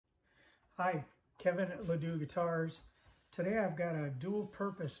Hi, Kevin at Ledoux Guitars. Today I've got a dual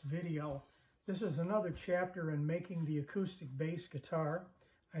purpose video. This is another chapter in making the acoustic bass guitar.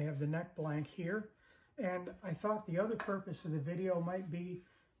 I have the neck blank here, and I thought the other purpose of the video might be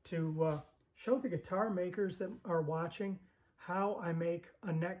to show the guitar makers that are watching how I make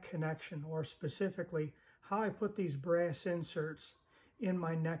a neck connection, or specifically how I put these brass inserts in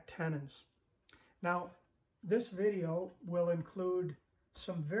my neck tenons. Now, this video will include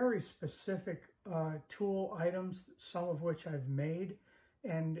some very specific tool items, some of which I've made,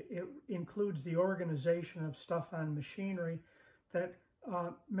 and it includes the organization of stuff on machinery that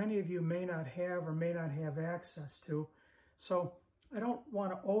many of you may not have or may not have access to. So I don't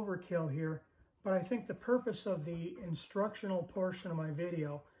want to overkill here, but I think the purpose of the instructional portion of my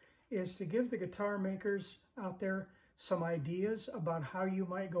video is to give the guitar makers out there some ideas about how you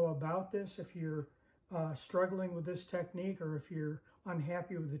might go about this if you're struggling with this technique, or if you're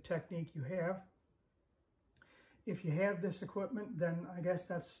unhappy with the technique you have. If you have this equipment, then I guess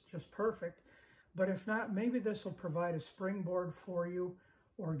that's just perfect. But if not, maybe this will provide a springboard for you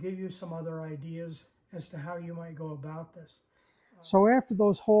or give you some other ideas as to how you might go about this. So after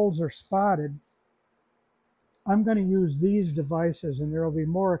those holes are spotted, I'm going to use these devices, and there will be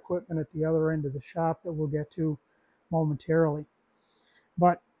more equipment at the other end of the shop that we'll get to momentarily.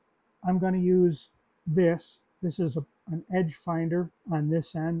 But I'm going to use this. This is an edge finder on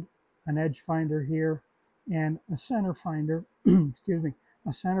this end, an edge finder here, and a center finder, excuse me,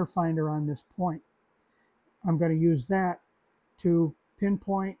 a center finder on this point. I'm going to use that to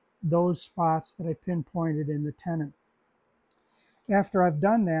pinpoint those spots that I pinpointed in the tenon. After I've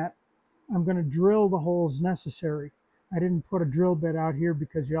done that, I'm going to drill the holes necessary. I didn't put a drill bit out here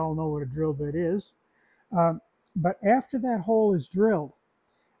because you all know what a drill bit is. But after that hole is drilled,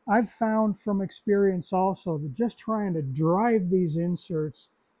 I've found from experience also that just trying to drive these inserts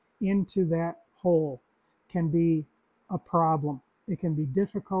into that hole can be a problem. It can be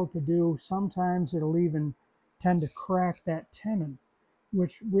difficult to do. Sometimes it'll even tend to crack that tenon,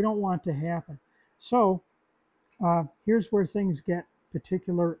 which we don't want to happen. So here's where things get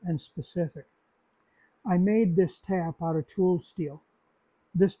particular and specific. I made this tap out of tool steel.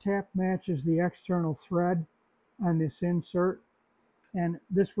 This tap matches the external thread on this insert. And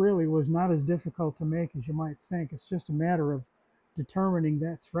this really was not as difficult to make as you might think. It's just a matter of determining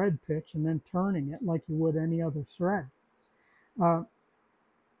that thread pitch and then turning it like you would any other thread.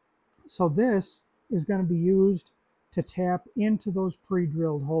 So this is going to be used to tap into those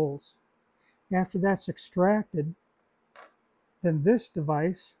pre-drilled holes. After that's extracted, then this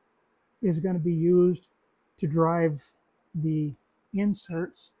device is going to be used to drive the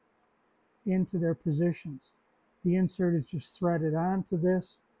inserts into their positions. The insert is just threaded onto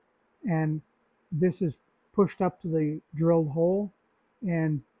this, and this is pushed up to the drilled hole,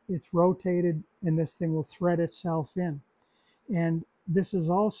 and it's rotated, and this thing will thread itself in. And this is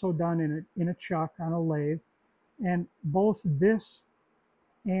also done in a chuck on a lathe, and both this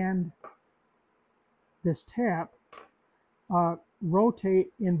and this tap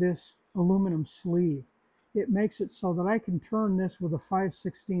rotate in this aluminum sleeve. It makes it so that I can turn this with a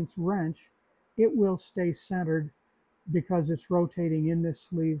 5/16 wrench. It will stay centered because it's rotating in this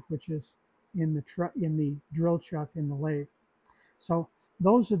sleeve, which is in the drill chuck in the lathe. So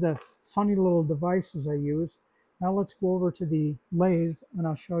those are the funny little devices I use. Now let's go over to the lathe, and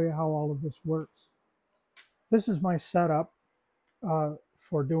I'll show you how all of this works. This is my setup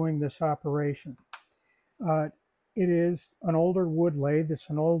for doing this operation. It is an older wood lathe. It's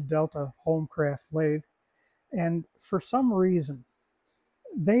an old Delta Homecraft lathe, and for some reason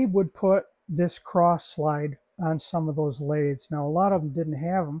they would put this cross slide on some of those lathes. Now, a lot of them didn't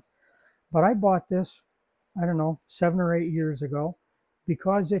have them, but I bought this, I don't know, 7 or 8 years ago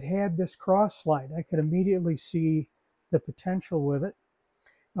because it had this cross slide. I could immediately see the potential with it.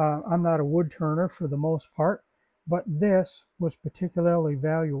 I'm not a wood turner for the most part, but this was particularly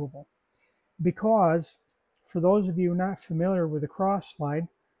valuable because, for those of you not familiar with the cross slide,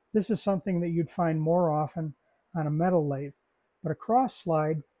 this is something that you'd find more often on a metal lathe. But a cross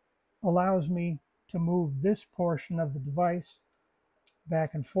slide allows me to move this portion of the device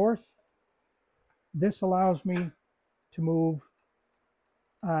back and forth. This allows me to move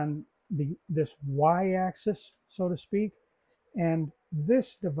on this y-axis, so to speak. And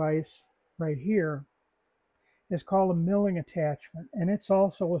this device right here is called a milling attachment, and it's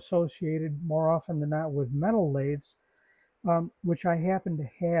also associated more often than not with metal lathes, which I happen to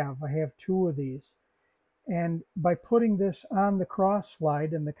have. I have 2 of these. And by putting this on the cross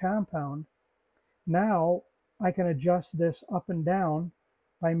slide in the compound, now I can adjust this up and down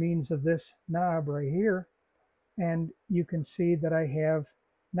by means of this knob right here, and you can see that I have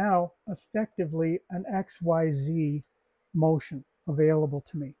now effectively an XYZ motion available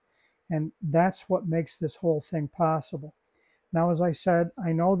to me. And that's what makes this whole thing possible. Now, as I said,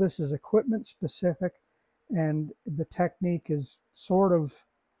 I know this is equipment specific and the technique is sort of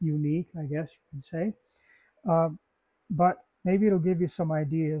unique, I guess you could say. But maybe it'll give you some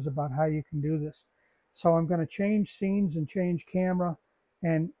ideas about how you can do this. So I'm going to change scenes and change camera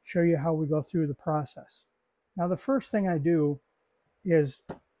and show you how we go through the process. Now, the first thing I do is,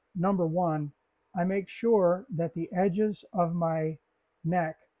 number one, I make sure that the edges of my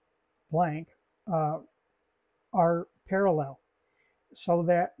neck blank are parallel so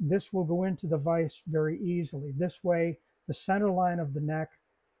that this will go into the vise very easily. This way, the center line of the neck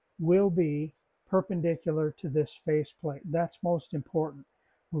will be perpendicular to this faceplate. That's most important.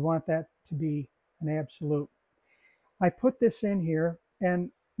 We want that to be an absolute. I put this in here, and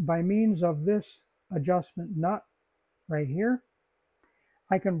by means of this adjustment nut right here,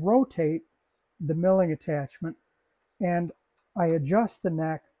 I can rotate the milling attachment, and I adjust the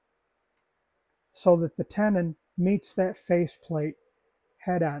neck so that the tenon meets that faceplate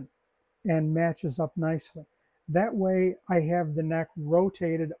head on and matches up nicely. That way I have the neck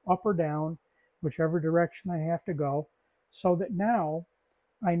rotated up or down, whichever direction I have to go, so that now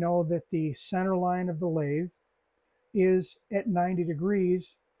I know that the center line of the lathe is at 90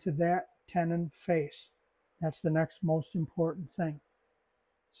 degrees to that tenon face. That's the next most important thing.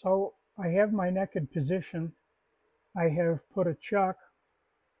 So I have my neck in position. I have put a chuck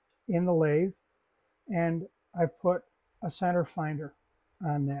in the lathe, and I've put a center finder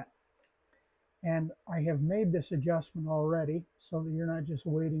on that. And I have made this adjustment already so that you're not just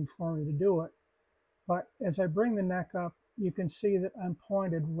waiting for me to do it. But as I bring the neck up, you can see that I'm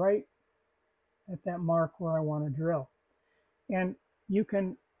pointed right at that mark where I want to drill. And you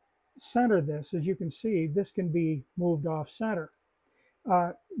can center this. As you can see, this can be moved off center.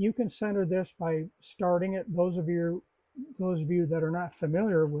 You can center this by starting it. Those of you that are not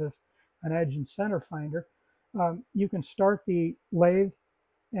familiar with an edge and center finder, you can start the lathe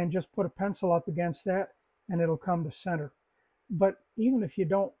and just put a pencil up against that and it'll come to center. But even if you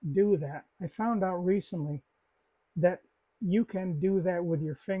don't do that, I found out recently that you can do that with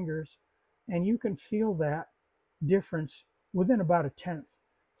your fingers and you can feel that difference within about 1/10.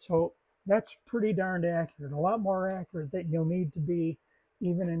 So that's pretty darned accurate, a lot more accurate than you'll need to be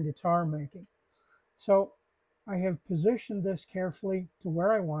even in guitar making. So I have positioned this carefully to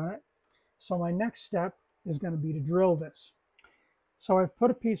where I want it. So my next step is going to be to drill this. So I've put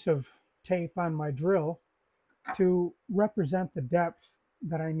a piece of tape on my drill to represent the depth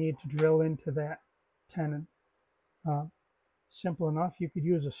that I need to drill into that tenon. Simple enough. You could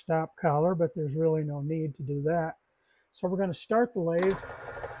use a stop collar, but there's really no need to do that. So we're going to start the lathe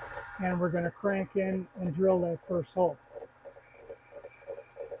and we're going to crank in and drill that first hole.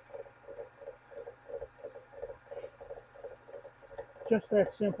 Just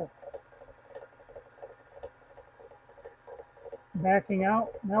that simple. Backing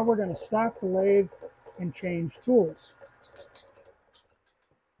out, now we're going to stop the lathe and change tools.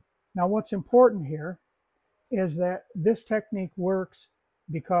 Now what's important here is that this technique works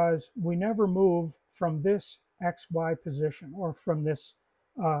because we never move from this XY position, or from this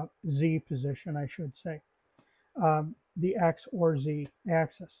Z position, I should say, the X or Z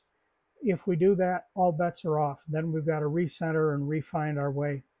axis. If we do that, all bets are off. Then we've got to recenter and refine our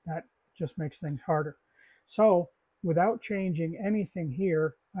way. That just makes things harder. So without changing anything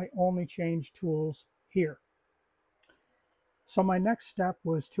here, I only change tools here. So my next step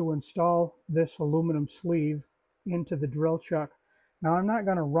was to install this aluminum sleeve into the drill chuck. Now I'm not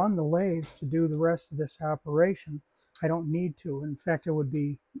going to run the lathe to do the rest of this operation. I don't need to. In fact, it would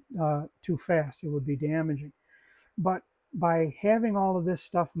be too fast. It would be damaging. But by having all of this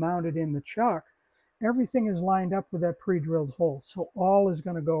stuff mounted in the chuck, everything is lined up with that pre-drilled hole. So all is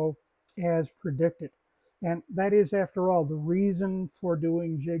going to go as predicted. And that is, after all, the reason for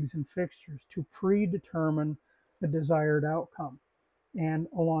doing jigs and fixtures, to predetermine the desired outcome, and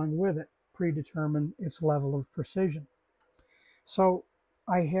along with it, predetermine its level of precision. So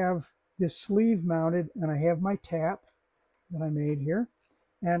I have this sleeve mounted, and I have my tap that I made here,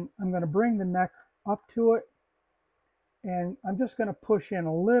 and I'm going to bring the neck up to it, and I'm just going to push in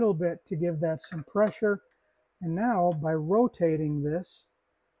a little bit to give that some pressure. And now by rotating this,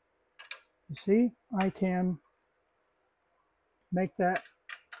 you see, I can make that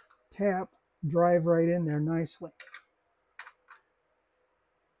tap drive right in there nicely.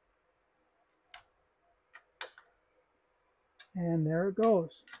 And there it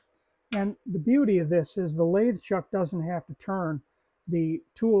goes. And the beauty of this is the lathe chuck doesn't have to turn. The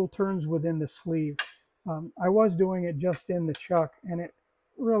tool turns within the sleeve. I was doing it just in the chuck, and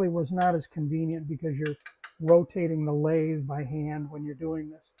really was not as convenient because you're rotating the lathe by hand when you're doing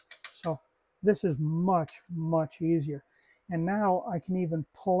this. So this is much, much easier. And now I can even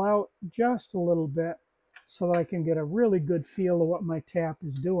pull out just a little bit so that I can get a really good feel of what my tap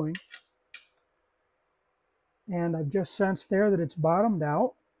is doing. And I've just sensed there that it's bottomed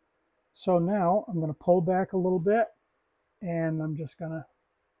out. So now I'm going to pull back a little bit, and I'm just going to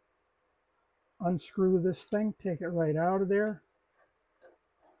unscrew this thing, take it right out of there.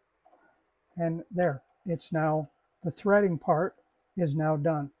 And there, it's now, the threading part is now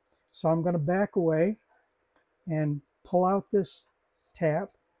done. So I'm going to back away and pull out this tap.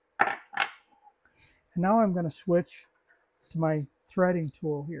 And now I'm going to switch to my threading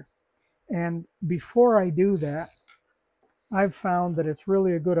tool here. And before I do that, I've found that it's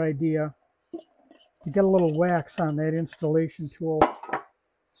really a good idea to get a little wax on that installation tool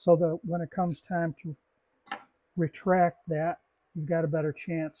so that when it comes time to retract that, you've got a better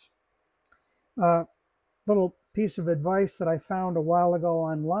chance. Little piece of advice that I found a while ago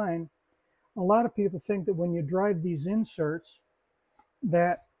online. A lot of people think that when you drive these inserts,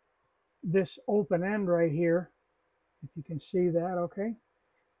 that this open end right here, if you can see that, okay,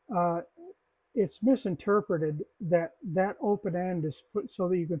 it's misinterpreted that that open end is put so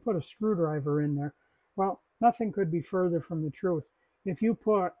that you can put a screwdriver in there. Well, nothing could be further from the truth. If you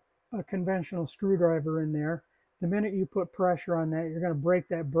put a conventional screwdriver in there, the minute you put pressure on that, you're going to break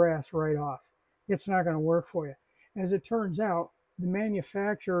that brass right off. It's not going to work for you. As it turns out, the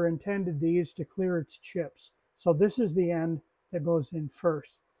manufacturer intended these to clear its chips. So this is the end that goes in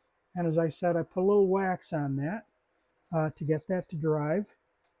first. And as I said, I put a little wax on that to get that to drive.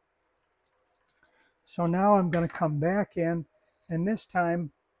 So now I'm going to come back in, and this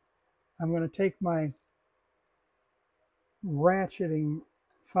time I'm going to take my ratcheting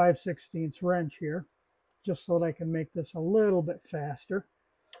 5/16 wrench here, just so that I can make this a little bit faster.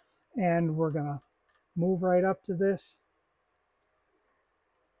 And we're going to move right up to this,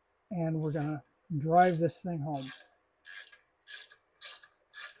 and we're going to drive this thing home.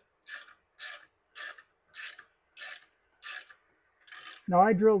 Now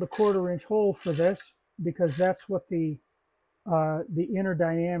I drilled a 1/4-inch hole for this because that's what the inner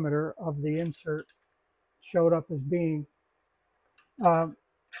diameter of the insert showed up as being.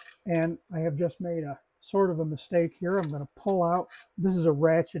 And I have just made a sort of a mistake here. I'm going to pull out. This is a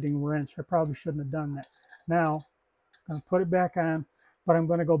ratcheting wrench. I probably shouldn't have done that. Now I'm going to put it back on, but I'm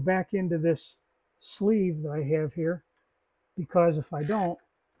going to go back into this sleeve that I have here, because if I don't,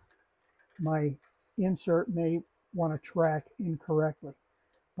 my insert may want to track incorrectly.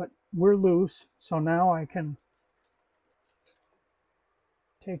 But we're loose, so now I can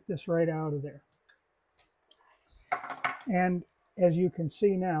take this right out of there. And as you can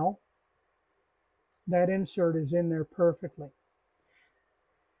see now, that insert is in there perfectly.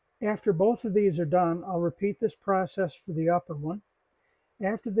 After both of these are done, I'll repeat this process for the upper one.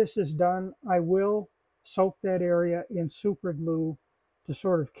 After this is done, I will soak that area in super glue to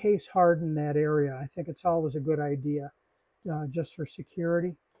sort of case harden that area. I think it's always a good idea, just for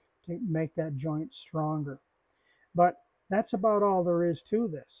security, to make that joint stronger. But that's about all there is to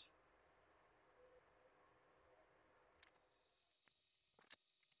this.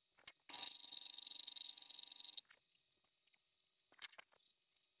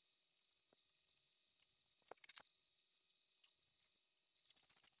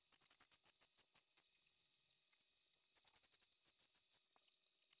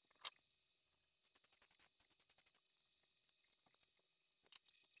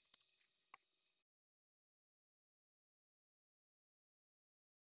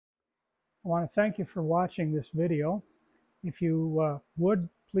 I want to thank you for watching this video. If you would,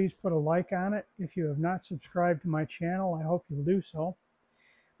 please put a like on it. If you have not subscribed to my channel, I hope you'll do so.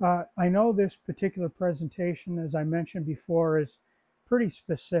 I know this particular presentation, as I mentioned before, is pretty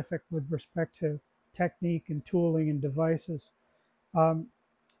specific with respect to technique and tooling and devices. And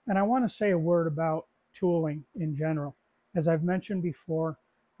I want to say a word about tooling in general. As I've mentioned before,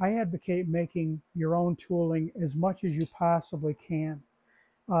 I advocate making your own tooling as much as you possibly can.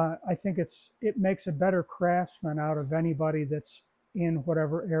 I think it makes a better craftsman out of anybody that's in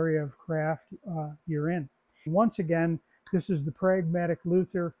whatever area of craft you're in. Once again, this is the Pragmatic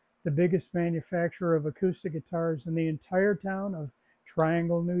Luther, the biggest manufacturer of acoustic guitars in the entire town of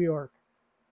Triangle, New York.